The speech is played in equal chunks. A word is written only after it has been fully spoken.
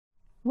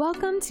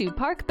Welcome to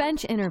Park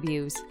Bench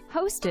Interviews,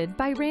 hosted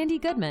by Randy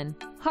Goodman,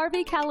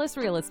 Harvey Callis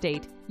Real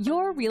Estate,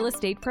 your real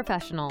estate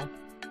professional.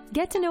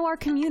 Get to know our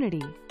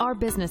community, our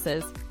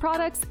businesses,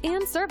 products,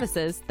 and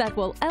services that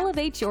will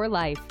elevate your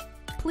life.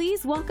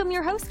 Please welcome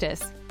your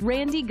hostess,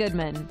 Randy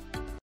Goodman.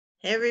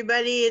 Hey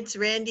everybody, it's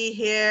Randy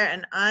here,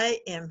 and I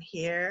am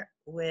here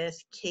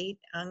with Kate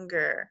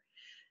Unger.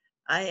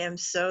 I am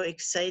so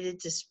excited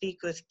to speak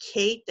with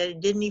Kate that I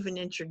didn't even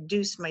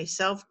introduce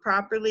myself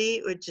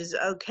properly, which is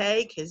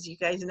okay because you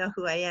guys know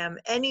who I am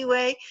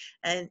anyway.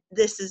 And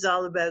this is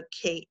all about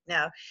Kate.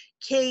 Now,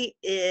 Kate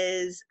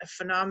is a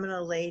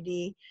phenomenal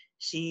lady.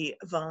 She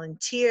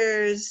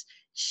volunteers.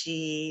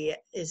 She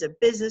is a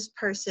business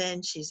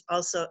person. She's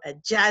also a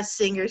jazz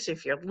singer. So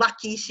if you're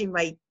lucky, she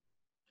might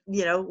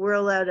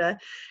whirl out a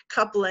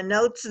couple of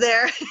notes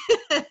there.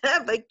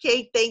 But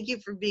Kate, thank you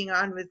for being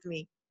on with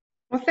me.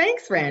 Well,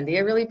 thanks, Randy.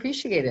 I really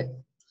appreciate it.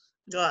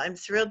 Well, I'm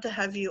thrilled to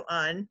have you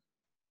on.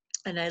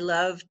 And I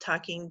love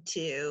talking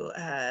to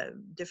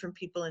different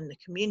people in the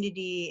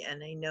community.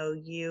 And I know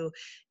you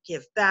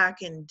give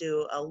back and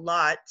do a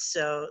lot.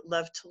 So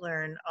love to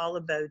learn all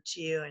about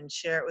you and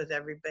share it with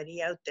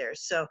everybody out there.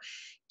 So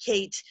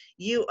Kate,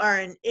 you are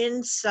an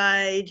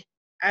inside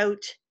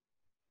out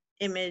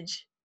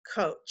image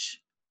coach.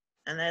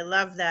 And I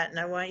love that. And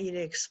I want you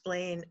to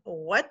explain,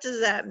 what does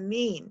that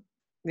mean?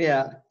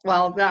 Yeah.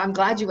 Well, I'm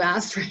glad you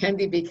asked,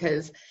 Randy,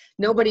 because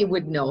nobody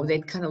would know.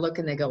 They'd kind of look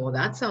and they go, well,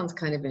 that sounds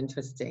kind of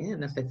interesting.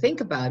 And if I think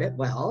about it,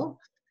 well,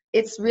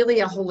 it's really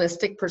a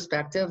holistic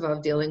perspective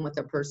of dealing with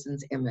a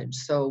person's image.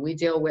 So we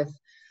deal with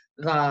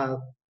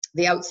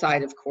the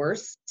outside, of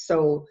course.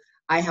 So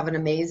I have an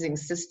amazing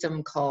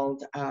system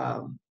called,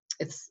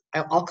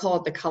 I'll call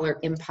it the Color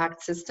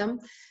Impact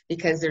System,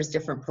 because there's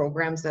different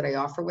programs that I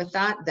offer with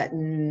that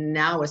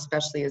now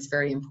especially is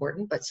very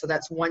important. But so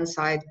that's one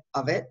side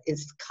of it,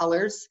 is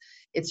colors.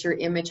 It's your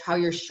image, how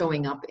you're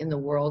showing up in the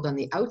world on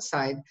the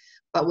outside.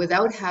 But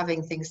without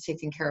having things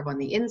taken care of on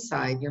the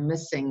inside, you're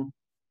missing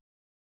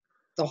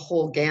the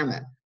whole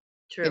gamut.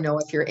 True.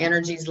 If your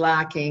energy's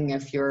lacking,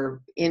 if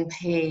you're in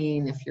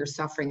pain, if you're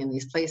suffering in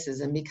these places.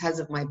 And because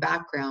of my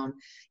background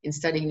in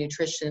studying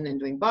nutrition and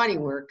doing body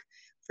work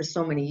for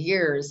so many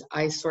years,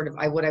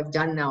 what I've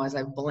done now is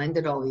I've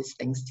blended all these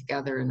things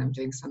together, and I'm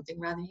doing something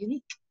rather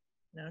unique.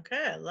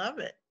 Okay, I love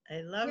it.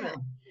 I love it.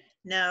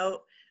 Now,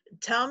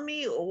 tell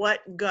me what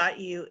got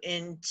you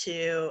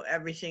into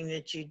everything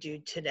that you do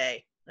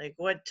today. Like,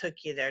 what took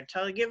you there?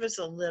 Give us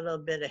a little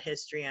bit of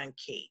history on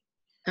Kate.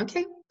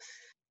 Okay.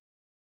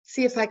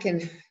 See if I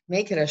can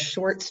make it a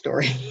short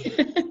story.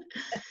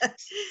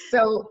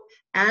 So,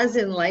 as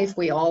in life,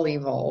 we all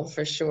evolve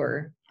for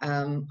sure.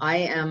 I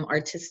am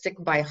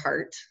artistic by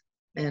heart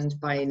and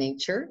by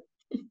nature.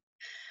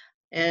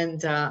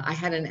 And I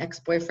had an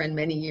ex-boyfriend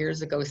many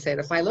years ago said,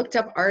 if I looked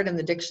up art in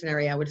the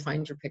dictionary, I would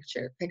find your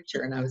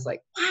picture. And I was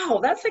like, wow,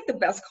 that's like the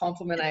best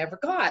compliment I ever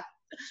got.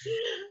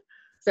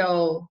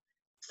 So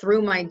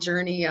through my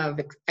journey of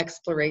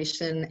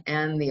exploration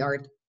and the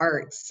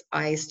arts,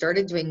 I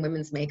started doing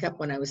women's makeup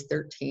when I was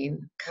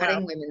 13,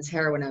 cutting women's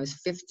hair when I was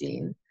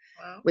 15.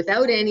 Wow.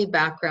 Without any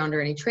background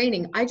or any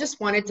training. I just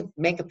wanted to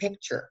make a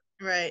picture.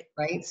 Right.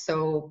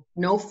 So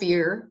no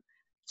fear,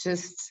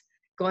 just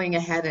going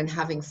ahead and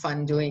having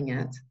fun doing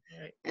it.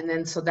 Right. And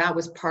then, so that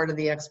was part of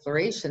the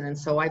exploration. And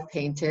so I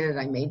painted,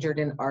 I majored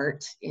in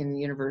art in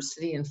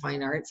university in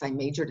fine arts. I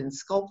majored in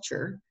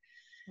sculpture.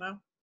 Wow.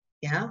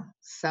 Yeah.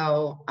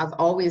 So I've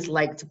always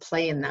liked to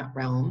play in that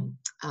realm.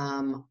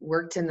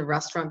 Worked in the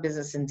restaurant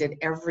business and did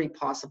every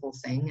possible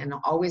thing. And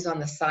always on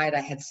the side,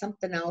 I had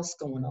something else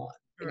going on.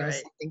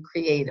 Something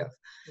creative.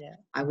 Yeah.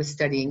 I was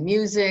studying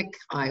music,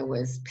 I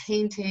was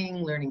painting,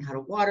 learning how to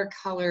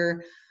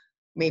watercolor,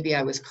 maybe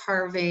I was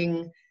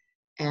carving.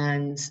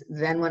 And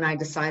then when I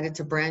decided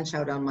to branch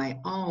out on my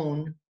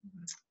own,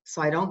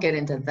 so I don't get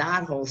into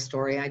that whole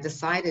story, I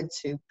decided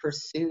to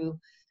pursue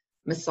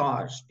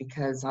massage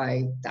because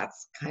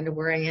that's kind of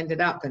where I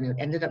ended up. And it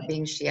ended up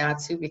being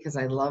shiatsu because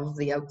I love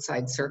the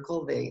outside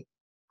circle, the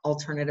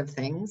alternative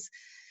things.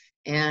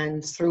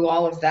 And through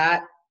all of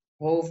that,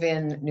 wove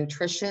in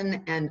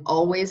nutrition, and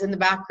always in the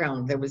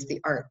background there was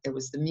the art, there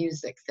was the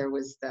music, there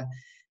was the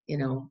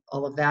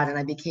all of that. And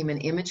I became an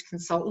image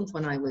consultant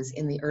when I was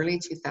in the early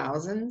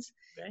 2000s.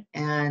 Okay.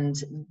 And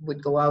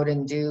would go out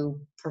and do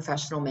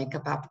professional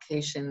makeup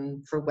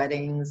application for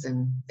weddings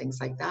and things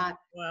like that.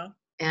 Wow.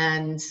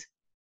 And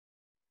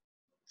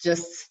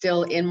just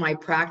still in my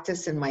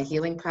practice, in my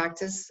healing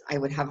practice, I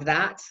would have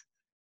that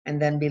and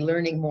then be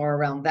learning more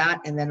around that,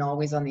 and then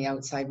always on the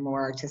outside,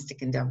 more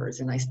artistic endeavors.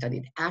 And I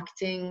studied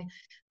acting.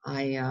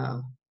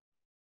 And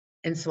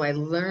so I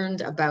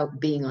learned about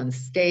being on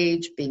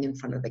stage, being in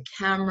front of the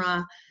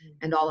camera,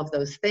 and all of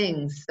those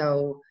things.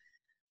 So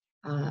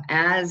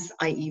as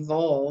I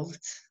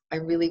evolved, I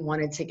really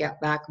wanted to get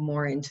back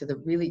more into the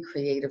really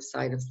creative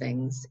side of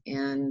things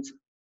and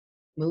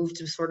moved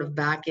to sort of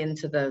back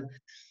into the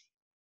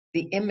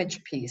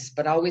image piece,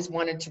 but always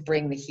wanted to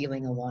bring the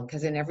healing along,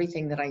 because in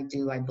everything that I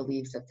do, I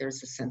believe that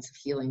there's a sense of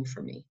healing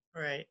for me.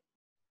 Right.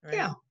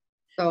 Yeah.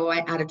 So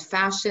I added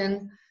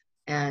fashion,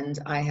 And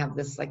I have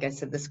this, like I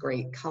said, this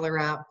great color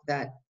app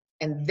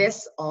and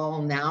this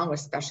all now,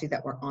 especially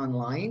that we're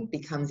online,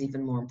 becomes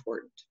even more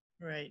important.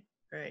 Right,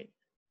 right.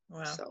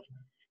 Wow. So,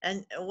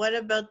 And what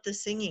about the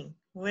singing?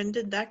 When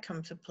did that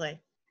come to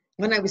play?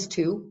 when I was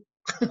 2.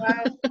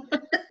 Wow.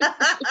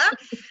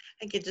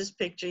 I could just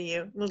picture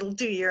you, little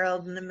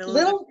 2-year-old in the middle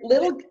of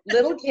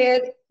Little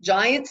kid,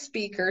 giant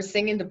speaker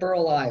singing to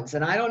Burl Ives.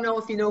 And I don't know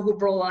if you know who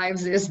Burl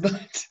Ives is,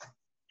 but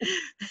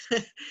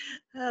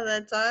Oh,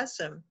 that's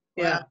awesome.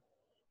 yeah. Wow.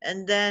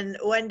 And then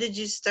when did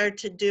you start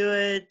to do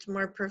it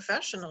more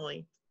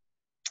professionally?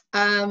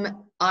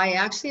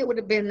 It would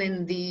have been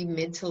in the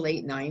mid to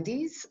late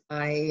 90s.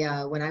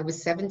 When I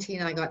was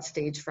 17, I got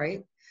stage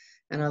fright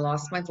and I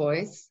lost my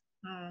voice.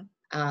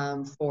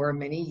 For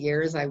many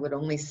years, I would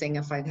only sing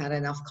if I'd had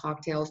enough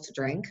cocktails to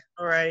drink.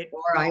 Right.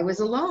 Or I was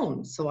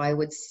alone. So I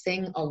would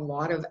sing a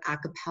lot of a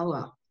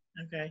cappella.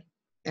 Okay.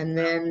 And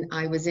then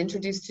I was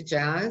introduced to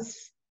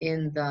jazz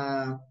in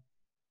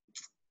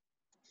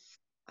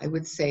I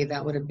would say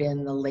that would have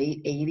been the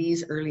late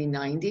 80s, early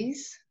 90s.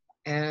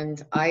 And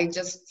I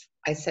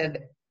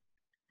said,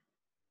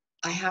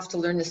 I have to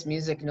learn this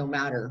music no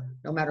matter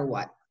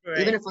what. Right.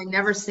 Even if I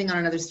never sing on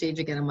another stage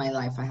again in my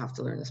life, I have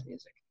to learn this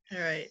music.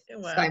 Right.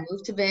 Wow. So I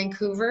moved to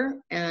Vancouver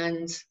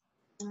and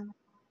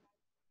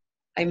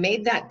I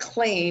made that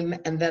claim,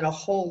 and then a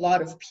whole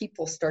lot of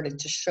people started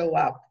to show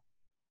up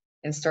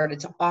and started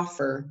to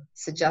offer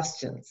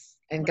suggestions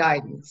and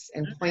guidance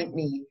and point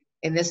me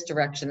in this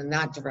direction and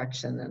that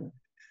direction. And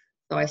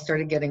so I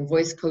started getting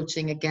voice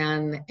coaching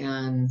again,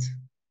 and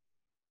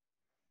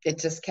it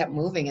just kept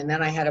moving. And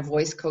then I had a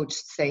voice coach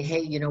say, hey,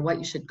 you know what,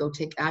 you should go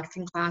take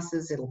acting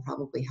classes. It'll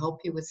probably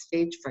help you with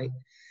stage fright.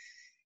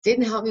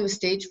 Didn't help me with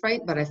stage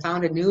fright, but I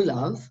found a new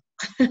love.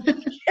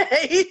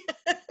 Okay.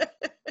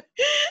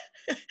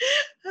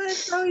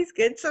 That's always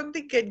good.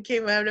 Something good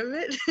came out of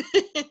it.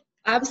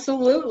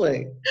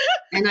 Absolutely.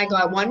 And I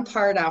got one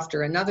part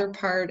after another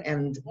part,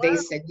 and Wow. they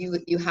said,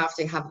 you have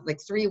to have, like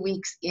 3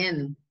 weeks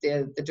in,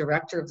 the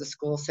director of the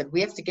school said,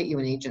 we have to get you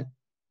an agent.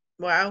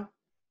 Wow.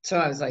 So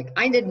I was like,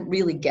 I didn't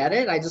really get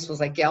it. I just was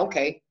like, yeah,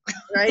 okay.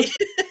 Right.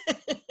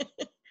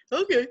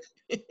 Okay.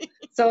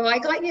 So I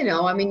got,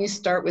 you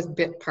start with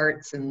bit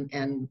parts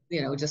and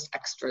just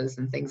extras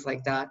and things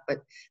like that.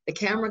 But the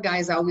camera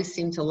guys always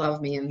seem to love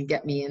me and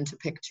get me into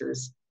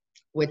pictures,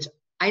 which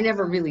I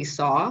never really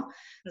saw.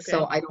 Okay.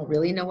 So I don't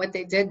really know what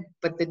they did.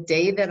 But the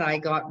day that I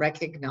got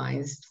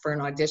recognized for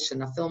an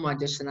audition, a film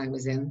audition I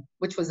was in,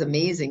 which was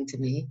amazing to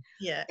me.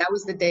 Yeah. That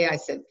was the day I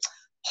said,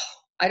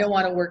 I don't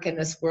want to work in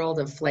this world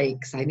of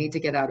flakes. I need to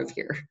get out of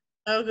here.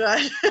 Oh,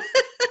 God.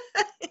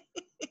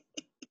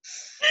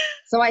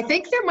 So I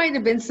think there might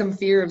have been some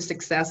fear of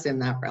success in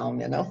that realm,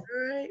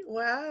 Right.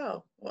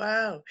 Wow.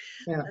 Wow.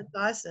 Yeah. That's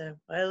awesome.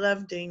 I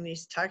love doing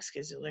these talks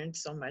because you learn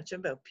so much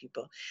about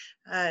people.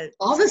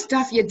 All the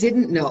stuff you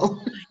didn't know.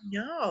 I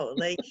know,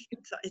 like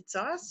it's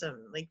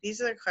awesome. Like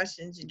these are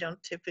questions you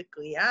don't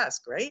typically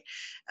ask, right?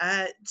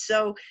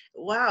 So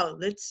wow,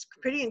 that's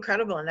pretty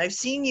incredible. And I've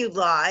seen you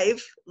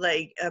live,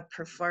 like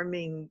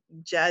performing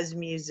jazz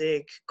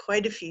music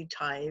quite a few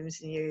times,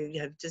 and you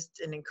have just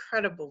an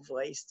incredible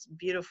voice,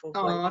 beautiful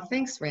voice. Oh,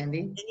 thanks,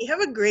 Randy. And you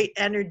have a great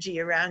energy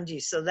around you.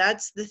 So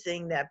that's the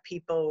thing that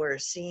people were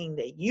seeing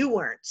that you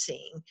weren't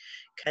seeing,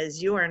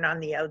 because you weren't on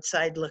the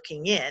outside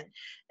looking in.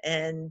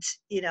 And,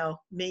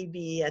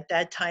 maybe at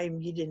that time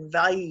you didn't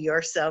value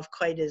yourself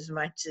quite as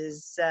much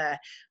as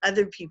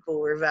other people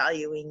were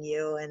valuing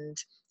you. And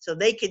so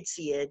they could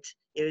see it.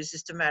 It was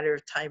just a matter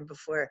of time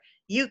before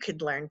you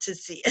could learn to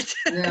see it.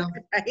 Yeah.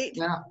 Right?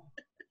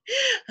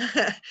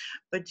 Yeah.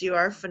 But you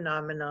are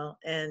phenomenal.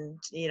 And,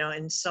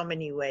 in so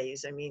many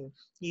ways. I mean,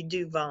 you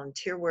do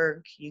volunteer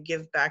work, you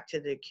give back to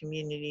the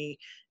community.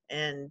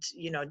 And,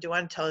 do you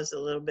want to tell us a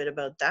little bit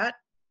about that?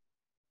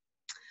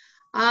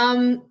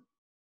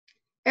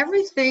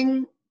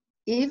 Everything,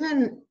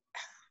 even,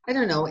 I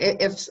don't know,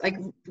 if like,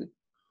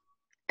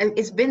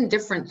 it's been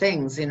different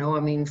things,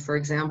 for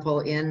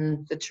example,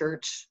 in the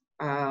church,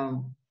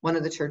 one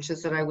of the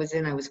churches that I was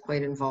in, I was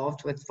quite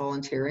involved with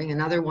volunteering.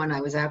 Another one, I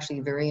was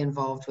actually very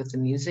involved with the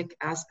music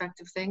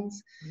aspect of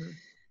things. Mm-hmm.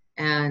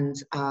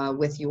 And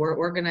with your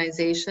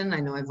organization,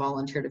 I know I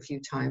volunteered a few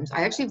times.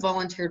 I actually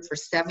volunteered for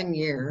 7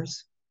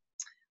 years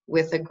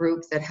with a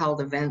group that held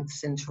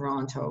events in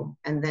Toronto.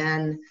 And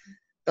then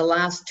the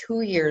last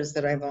 2 years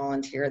that I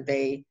volunteered,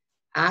 they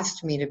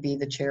asked me to be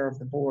the chair of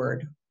the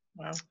board.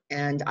 Wow.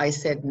 And I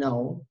said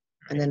no.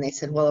 And then they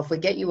said, well, if we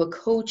get you a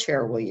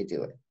co-chair, will you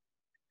do it?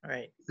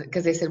 Right.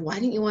 Because they said, why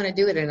didn't you want to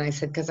do it? And I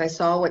said, because I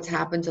saw what's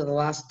happened to the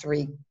last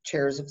 3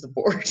 chairs of the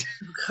board.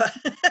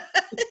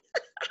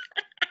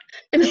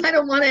 And I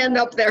don't want to end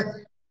up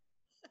there.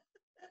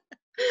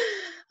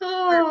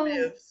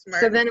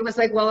 Smart. So then it was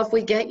like, well, if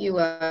we get you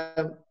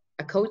a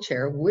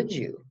co-chair, would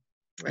you?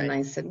 Right. And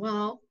I said,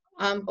 well,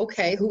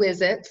 okay, who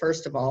is it,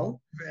 first of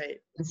all? Right.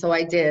 And so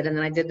I did, and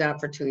then I did that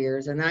for 2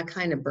 years, and that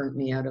kind of burnt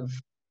me out of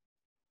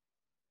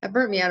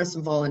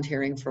some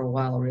volunteering for a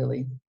while,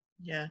 really.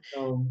 Yeah.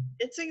 So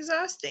it's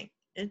exhausting.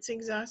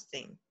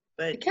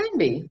 But it can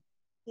be.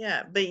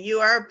 Yeah, but you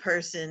are a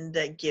person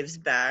that gives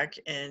back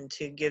and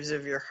who gives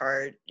of your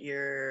heart.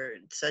 You're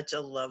such a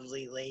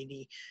lovely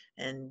lady.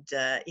 And,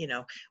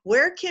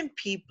 where can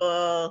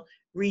people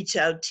reach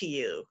out to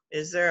you?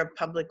 Is there a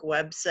public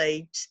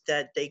website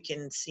that they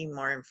can see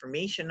more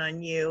information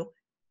on you?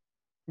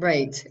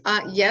 Right.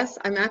 Yes,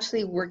 I'm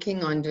actually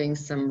working on doing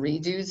some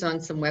redos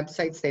on some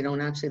websites. They don't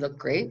actually look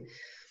great.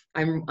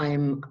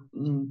 I'm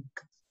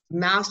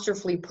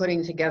masterfully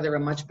putting together a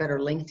much better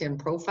LinkedIn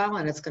profile,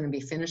 and it's going to be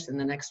finished in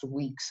the next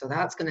week. So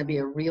that's going to be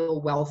a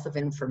real wealth of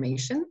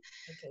information.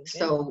 Okay, good.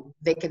 So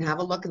they can have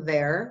a look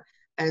there,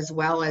 as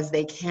well as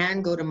they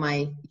can go to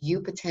my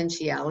U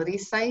Potentiality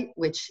site,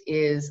 which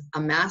is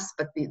a mess,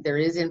 but there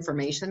is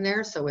information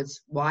there. So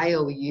it's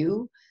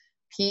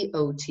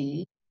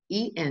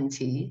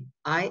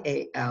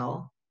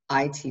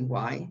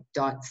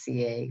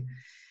youpotentiality.ca.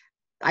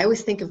 I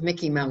always think of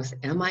Mickey Mouse,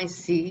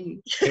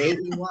 MICKEYMOUSE,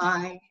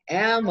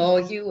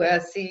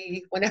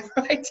 whenever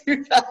I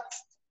do that.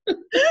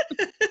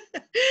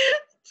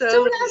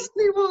 Totally, Don't ask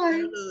me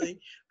why. totally.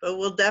 But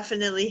we'll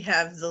definitely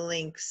have the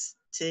links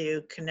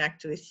to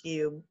connect with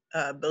you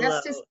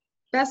below.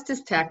 Best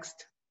is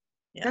text.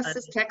 Yeah, Best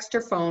is text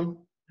or phone.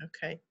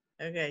 Okay.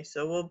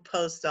 So we'll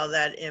post all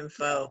that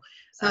info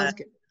Sounds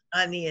good.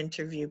 on the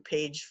interview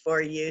page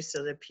for you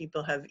so that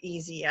people have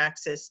easy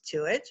access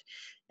to it.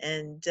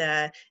 And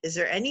is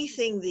there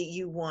anything that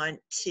you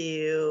want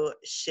to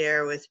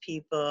share with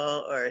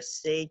people or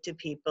say to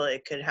people?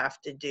 It could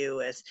have to do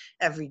with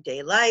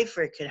everyday life,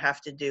 or it could have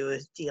to do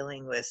with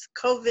dealing with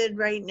COVID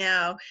right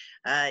now,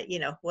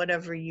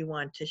 whatever you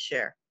want to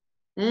share.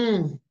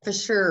 For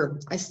sure.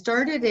 I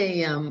started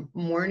a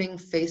morning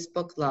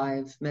Facebook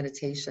Live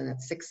meditation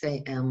at 6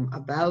 a.m.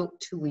 about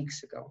 2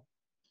 weeks ago.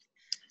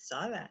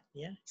 Saw that,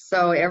 yeah.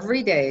 So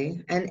every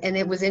day, and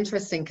it was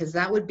interesting because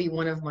that would be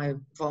one of my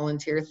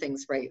volunteer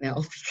things right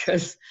now,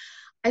 because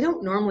I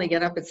don't normally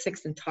get up at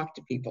 6 and talk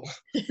to people.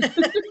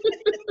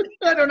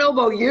 I don't know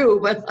about you,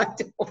 but I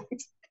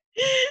don't.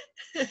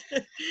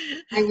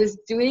 I was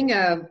doing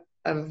a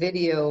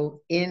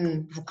video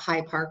in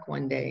High Park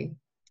one day,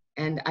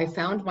 and I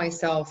found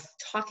myself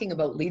talking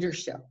about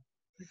leadership.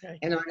 Okay.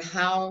 And on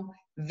how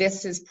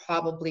this is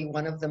probably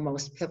one of the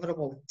most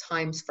pivotal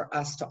times for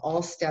us to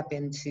all step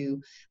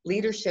into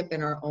leadership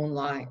in our own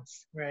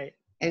lives. Right.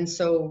 And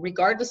so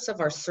regardless of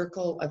our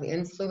circle of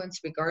influence,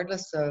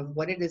 regardless of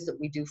what it is that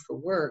we do for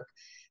work,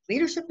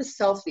 leadership is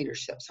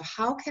self-leadership. So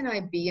how can I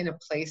be in a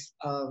place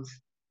of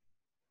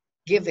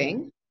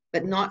giving,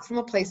 but not from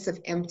a place of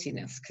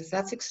emptiness? Because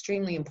that's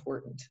extremely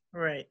important.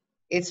 Right.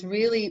 It's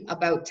really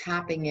about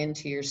tapping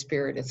into your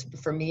spirit.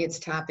 For me, it's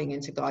tapping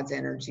into God's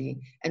energy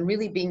and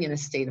really being in a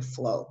state of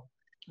flow.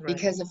 Right.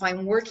 Because if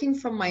I'm working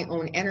from my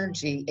own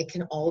energy, it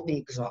can all be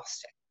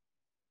exhausting,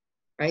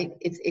 right?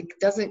 It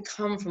doesn't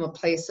come from a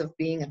place of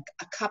being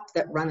a cup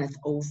that runneth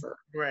over.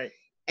 Right.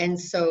 And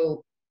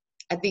so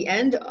at the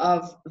end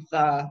of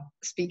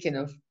speaking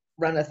of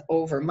runneth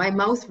over, my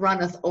mouth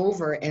runneth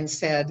over and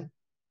said,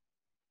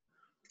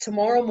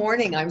 tomorrow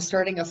morning, I'm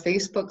starting a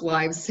Facebook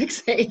Live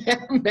 6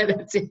 a.m.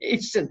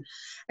 meditation.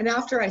 And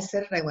after I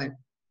said it, I went,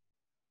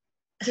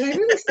 did I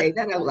really say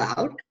that out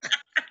loud?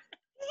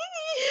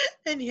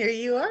 And here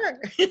you are.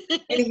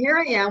 And here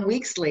I am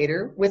weeks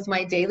later with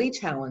my daily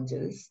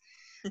challenges.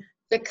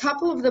 The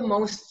couple of the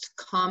most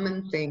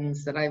common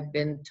things that I've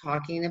been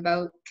talking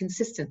about,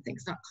 consistent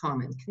things, not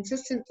common,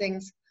 consistent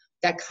things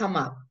that come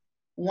up.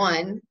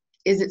 One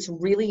is it's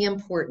really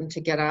important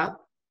to get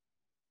up,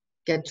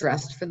 get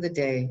dressed for the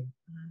day.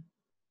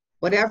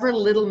 Whatever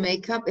little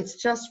makeup, it's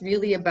just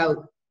really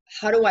about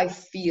how do I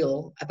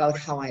feel about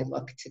how I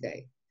look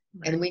today?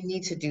 Right. And we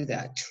need to do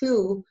that.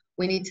 Two,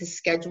 we need to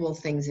schedule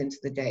things into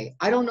the day.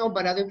 I don't know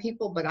about other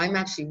people, but I'm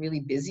actually really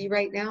busy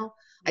right now.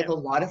 Yeah. I have a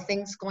lot of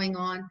things going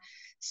on.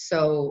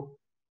 So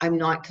I'm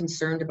not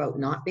concerned about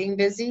not being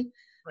busy.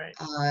 Right.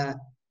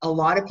 A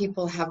lot of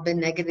people have been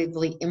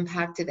negatively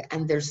impacted,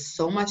 and there's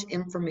so much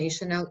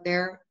information out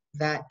there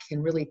that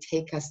can really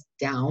take us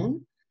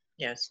down.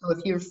 Yes. So if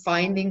you're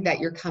finding that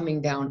you're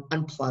coming down,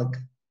 unplug.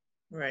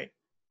 Right.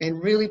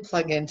 And really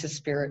plug into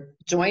spirit.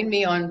 Join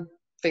me on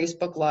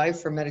Facebook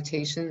Live for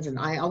meditations. And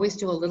I always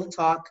do a little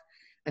talk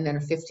and then a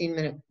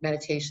 15-minute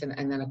meditation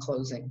and then a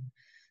closing.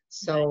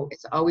 So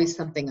It's always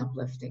something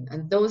uplifting.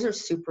 And those are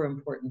super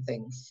important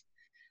things.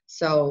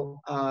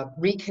 So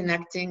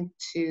reconnecting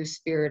to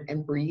spirit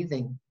and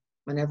breathing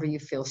whenever you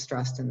feel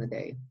stressed in the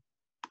day.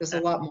 There's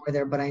a lot more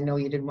there, but I know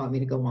you didn't want me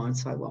to go on,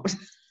 so I won't.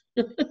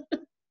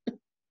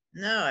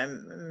 No,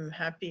 I'm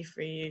happy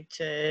for you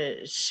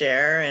to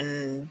share,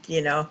 and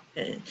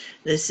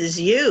this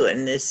is you,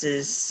 and this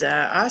is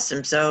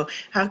awesome. So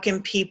how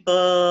can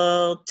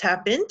people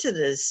tap into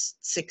this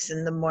 6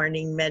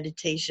 a.m.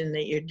 meditation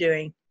that you're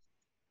doing?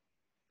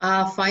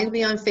 Find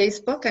me on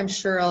Facebook. I'm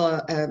sure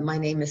my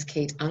name is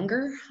Kate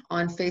Unger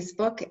on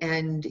Facebook,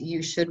 and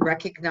you should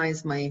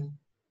recognize my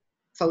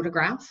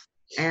photograph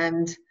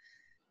and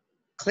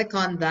click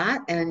on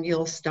that, and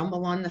you'll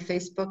stumble on the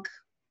Facebook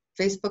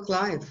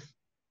Live.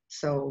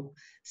 So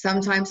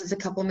sometimes it's a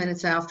couple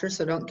minutes after,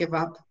 so don't give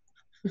up.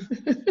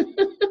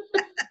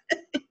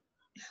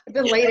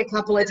 I've been late a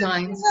couple of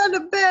times. Out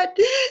of bed.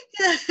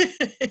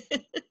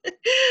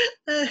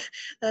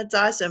 That's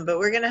awesome. But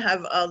we're going to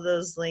have all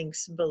those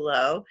links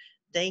below.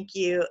 Thank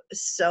you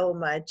so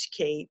much,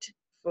 Kate,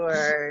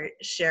 for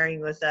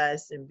sharing with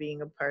us and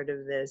being a part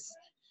of this.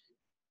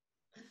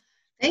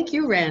 Thank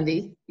you,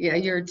 Randy. Yeah,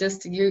 you're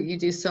just, you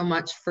do so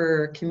much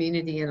for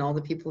community and all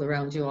the people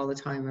around you all the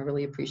time. I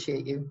really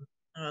appreciate you.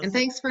 And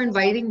thanks for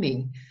inviting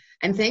me.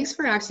 And thanks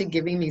for actually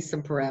giving me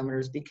some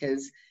parameters,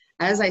 because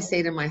as I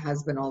say to my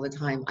husband all the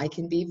time, I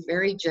can be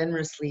very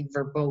generously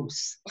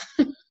verbose.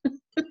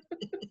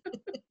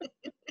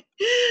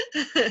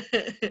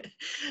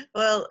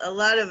 Well, a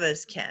lot of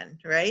us can,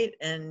 right?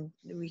 And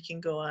we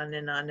can go on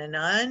and on and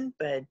on.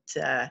 But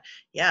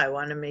yeah, I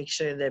want to make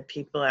sure that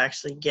people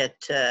actually get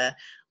to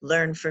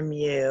learn from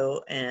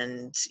you.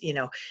 And, you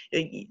know,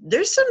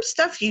 there's some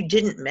stuff you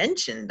didn't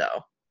mention,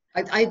 though.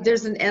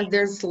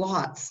 There's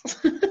lots.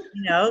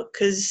 You know,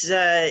 because,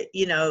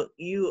 you know,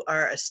 you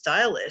are a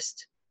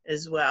stylist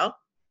as well.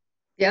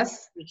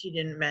 Yes. Which you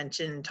didn't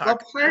mention. Well,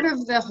 part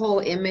of the whole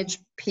image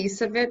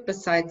piece of it,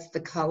 besides the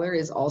color,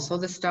 is also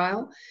the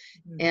style.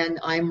 Mm-hmm. And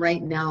I'm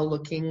right now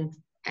looking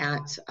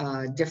at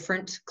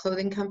different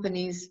clothing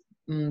companies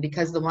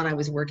because the one I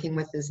was working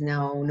with is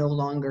now no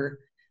longer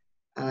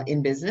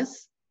in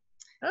business.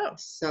 Oh.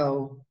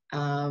 So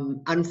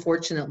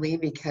unfortunately,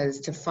 because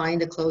to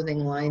find a clothing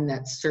line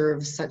that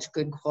serves such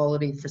good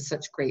quality for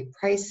such great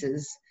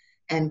prices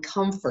and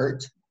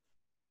comfort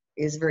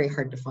is very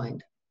hard to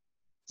find.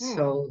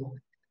 So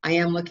I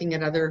am looking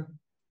at other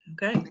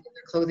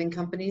clothing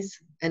companies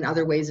and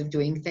other ways of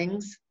doing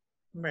things.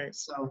 Right.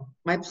 So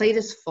my plate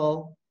is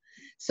full.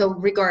 So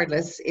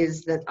regardless,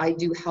 is that I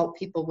do help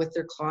people with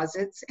their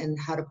closets and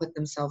how to put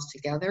themselves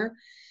together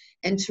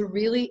and to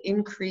really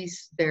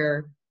increase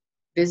their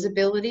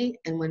visibility.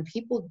 And when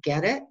people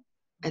get it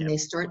and they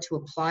start to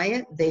apply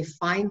it, they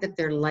find that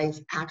their life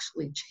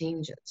actually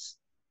changes.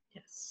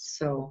 Yes.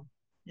 So.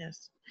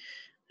 Yes.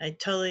 I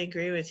totally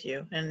agree with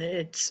you. And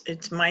it's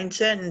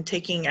mindset and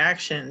taking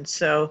action.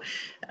 So,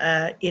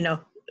 you know,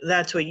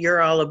 that's what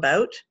you're all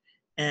about.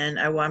 And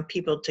I want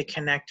people to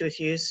connect with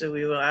you. So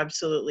we will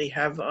absolutely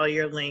have all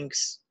your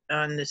links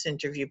on this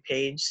interview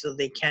page so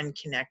they can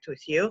connect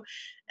with you.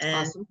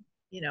 And, awesome.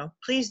 You know,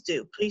 please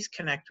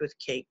connect with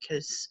Kate,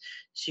 because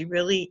she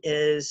really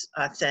is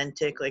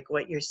authentic, like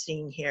what you're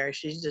seeing here.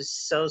 She's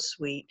just so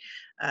sweet,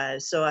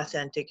 so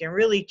authentic, and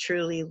really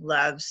truly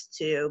loves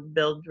to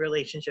build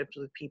relationships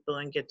with people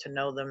and get to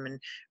know them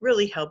and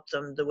really help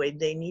them the way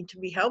they need to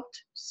be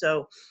helped.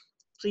 So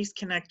please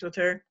connect with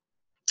her.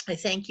 I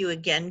thank you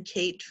again,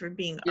 Kate, for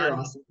being on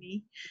with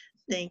me.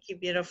 Thank you,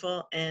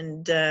 beautiful.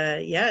 And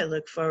yeah, I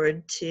look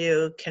forward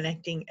to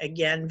connecting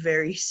again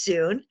very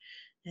soon.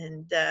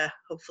 And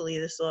hopefully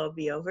this will all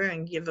be over,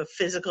 and give a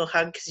physical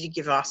hug, because you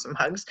give awesome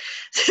hugs.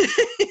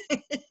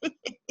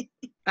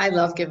 I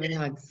love giving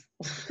hugs.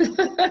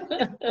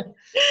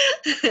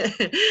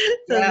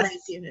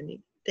 Nice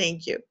unity.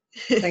 Thank you.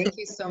 Thank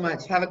you so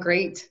much. Have a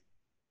great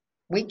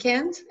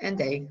weekend and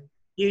day.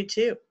 You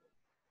too.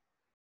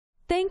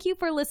 Thank you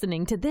for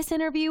listening to this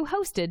interview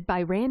hosted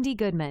by Randy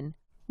Goodman.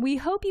 We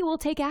hope you will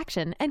take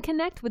action and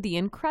connect with the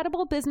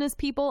incredible business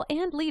people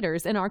and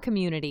leaders in our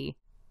community.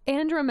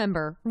 And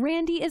remember,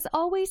 Randy is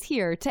always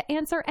here to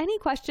answer any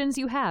questions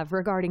you have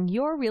regarding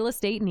your real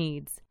estate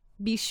needs.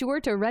 Be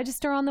sure to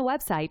register on the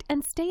website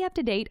and stay up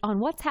to date on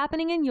what's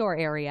happening in your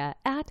area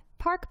at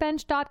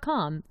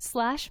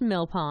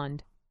parkbench.com/millpond.